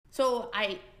So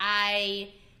I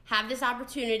have this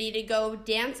opportunity to go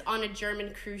dance on a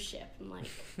German cruise ship. I'm like,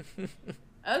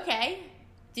 okay.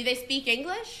 Do they speak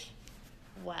English?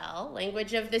 Well,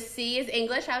 language of the sea is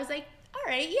English. I was like, all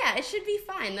right, yeah, it should be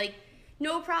fine. Like,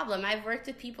 no problem. I've worked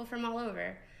with people from all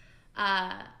over.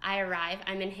 I arrive.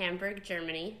 I'm in Hamburg,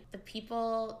 Germany. The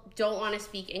people don't want to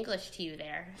speak English to you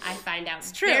there. I find out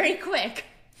very quick.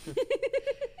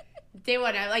 They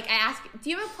want to, like, I ask, do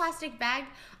you have a plastic bag?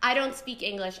 I don't speak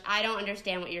English. I don't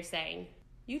understand what you're saying.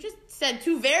 You just said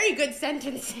 2 very good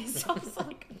sentences. I was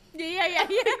like, yeah.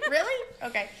 Really?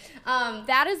 Okay.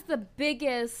 That is the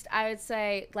biggest, I would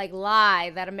say, like,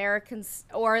 lie that Americans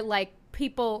or, like,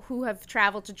 people who have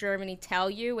traveled to Germany tell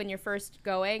you when you're first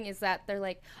going, is that they're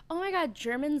like, oh my God,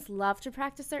 Germans love to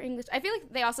practice their English. I feel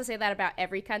like they also say that about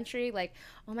every country. Like,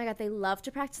 oh my God, they love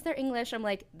to practice their English. I'm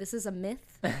like, this is a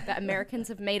myth that Americans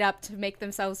have made up to make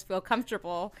themselves feel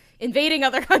comfortable invading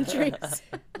other countries.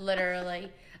 Literally.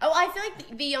 Oh, I feel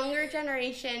like the younger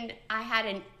generation, I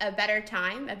had a better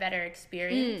time, a better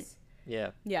experience.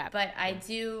 Yeah. But I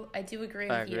do agree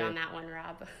with you on that one,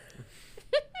 Rob.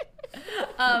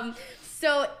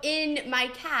 So in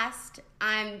my cast,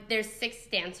 there's 6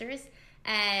 dancers,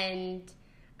 and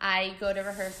I go to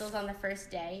rehearsals on the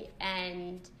first day,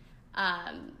 and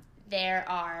there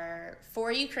are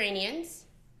 4 Ukrainians,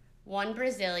 1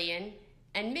 Brazilian,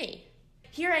 and me.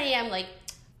 Here I am, like,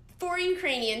 4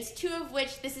 Ukrainians, 2 of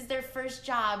which this is their first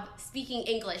job speaking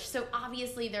English, so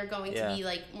obviously they're going to be,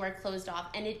 like, more closed off,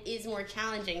 and it is more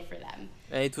challenging for them.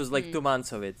 And it was like 2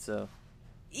 months of it, so...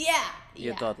 Yeah.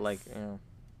 You thought, like,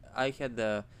 I had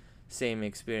the same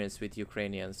experience with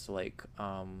Ukrainians, like,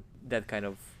 that kind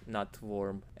of not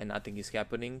warm and nothing is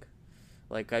happening.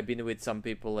 Like, I've been with some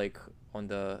people, like, on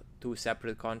the 2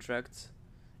 separate contracts,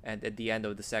 and at the end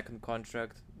of the second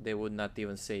contract, they would not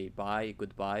even say bye,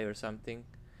 goodbye, or something.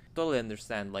 Totally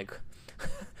understand, like,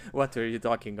 what are you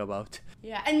talking about?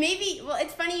 Yeah, and maybe, well,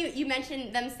 it's funny you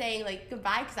mentioned them saying, like,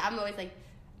 goodbye, because I'm always like,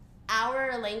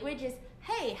 our language is,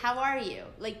 hey, how are you?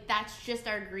 Like, that's just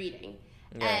our greeting.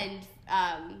 Yeah.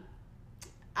 And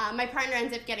my partner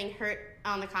ends up getting hurt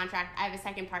on the contract. I have a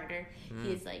second partner.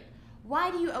 He's like,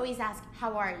 why do you always ask,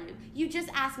 how are you? You just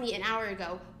asked me an hour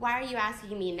ago. Why are you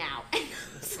asking me now? And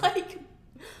I was like,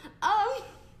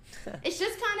 it's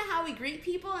just kind of how we greet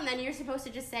people, and then you're supposed to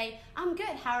just say, I'm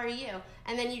good, how are you?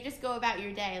 And then you just go about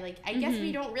your day. Like, I guess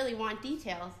we don't really want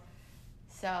details.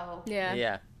 So.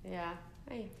 Yeah.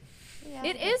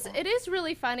 It is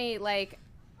really funny. Like,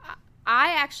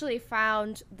 I actually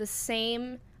found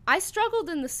I struggled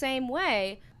in the same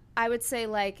way. I would say,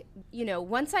 like, you know,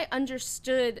 once I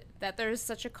understood that there's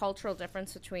such a cultural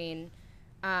difference between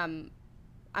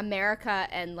America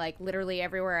and, like, literally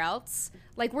everywhere else.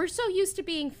 Like, we're so used to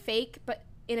being fake, but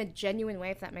in a genuine way,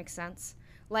 if that makes sense.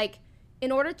 Like,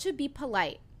 in order to be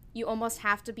polite, you almost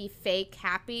have to be fake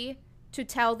happy to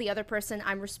tell the other person,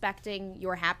 I'm respecting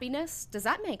your happiness. Does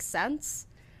that make sense?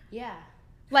 Yeah.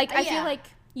 Like, I feel like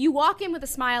you walk in with a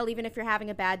smile even if you're having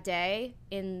a bad day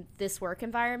in this work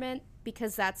environment,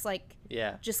 because that's, like,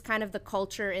 just kind of the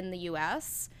culture in the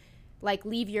U.S. Like,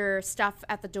 leave your stuff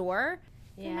at the door.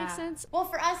 That makes sense? Well,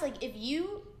 for us, like,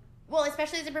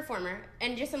 especially as a performer,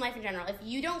 and just in life in general, if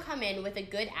you don't come in with a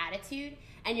good attitude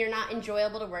and you're not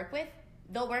enjoyable to work with,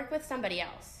 they'll work with somebody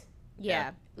else.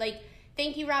 Yeah. Like,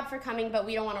 thank you, Rob, for coming, but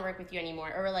we don't want to work with you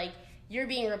anymore. Or, like, you're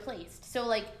being replaced. So,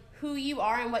 like, who you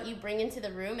are and what you bring into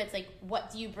the room, it's like,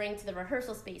 what do you bring to the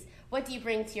rehearsal space? What do you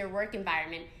bring to your work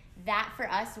environment? That, for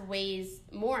us, weighs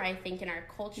more, I think, in our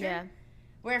culture. Yeah.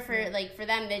 Where, for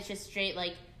them, it's just straight,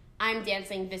 like, I'm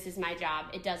dancing, this is my job,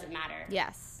 it doesn't matter.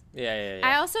 Yes. Yeah.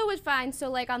 I also would find, so,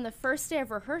 like, on the first day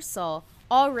of rehearsal,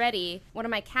 already, one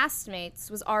of my castmates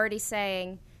was already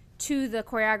saying to the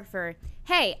choreographer,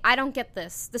 hey, I don't get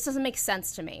this. This doesn't make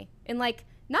sense to me. And, like,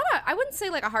 I wouldn't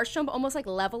say, like, a harsh tone, but almost, like,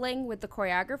 leveling with the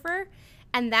choreographer.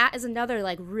 And that is another,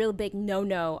 like, real big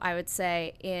no-no, I would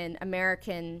say, in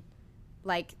American,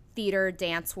 like, theater,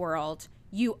 dance world.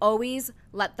 You always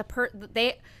let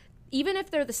even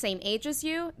if they're the same age as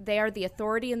you, they are the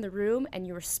authority in the room, and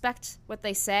you respect what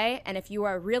they say. And if you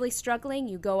are really struggling,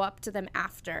 you go up to them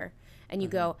after, and you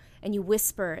go, and you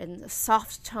whisper in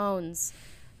soft tones,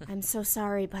 I'm so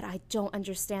sorry, but I don't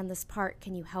understand this part.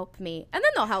 Can you help me? And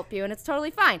then they'll help you, and it's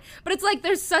totally fine. But it's like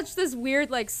there's such this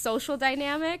weird, like, social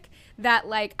dynamic that,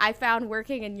 like, I found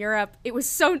working in Europe. It was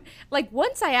so, like,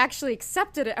 once I actually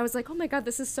accepted it, I was like, oh my God,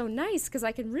 this is so nice, because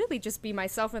I can really just be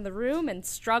myself in the room and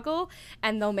struggle,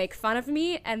 and they'll make fun of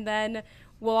me, and then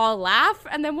we'll all laugh,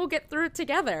 and then we'll get through it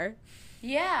together.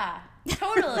 Yeah,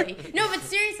 totally. No, but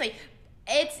seriously,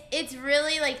 it's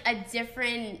really, like, a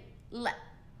different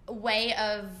way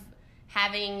of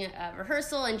having a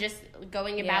rehearsal and just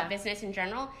going about business in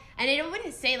general. And I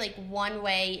wouldn't say like one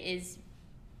way is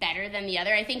better than the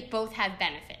other. I think both have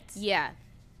benefits. Yeah.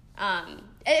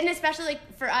 And especially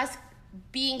like for us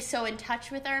being so in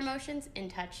touch with our emotions, in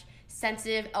touch,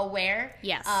 sensitive, aware.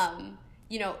 Yes.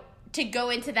 You know, to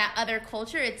go into that other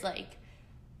culture, it's like,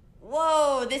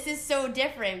 whoa, this is so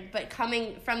different. But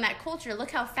coming from that culture,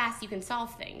 look how fast you can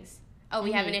solve things. Oh,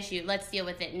 we have an issue. Let's deal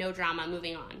with it. No drama.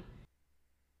 Moving on.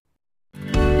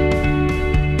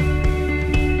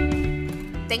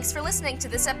 Thanks for listening to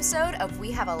this episode of We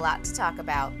Have a Lot to Talk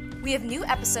About. We have new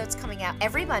episodes coming out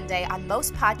every Monday on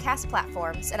most podcast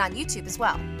platforms and on YouTube as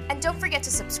well. And don't forget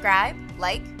to subscribe,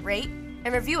 like, rate,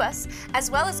 and review us, as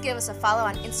well as give us a follow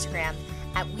on Instagram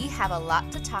at We Have a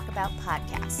Lot to Talk About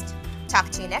podcast. Talk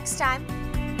to you next time.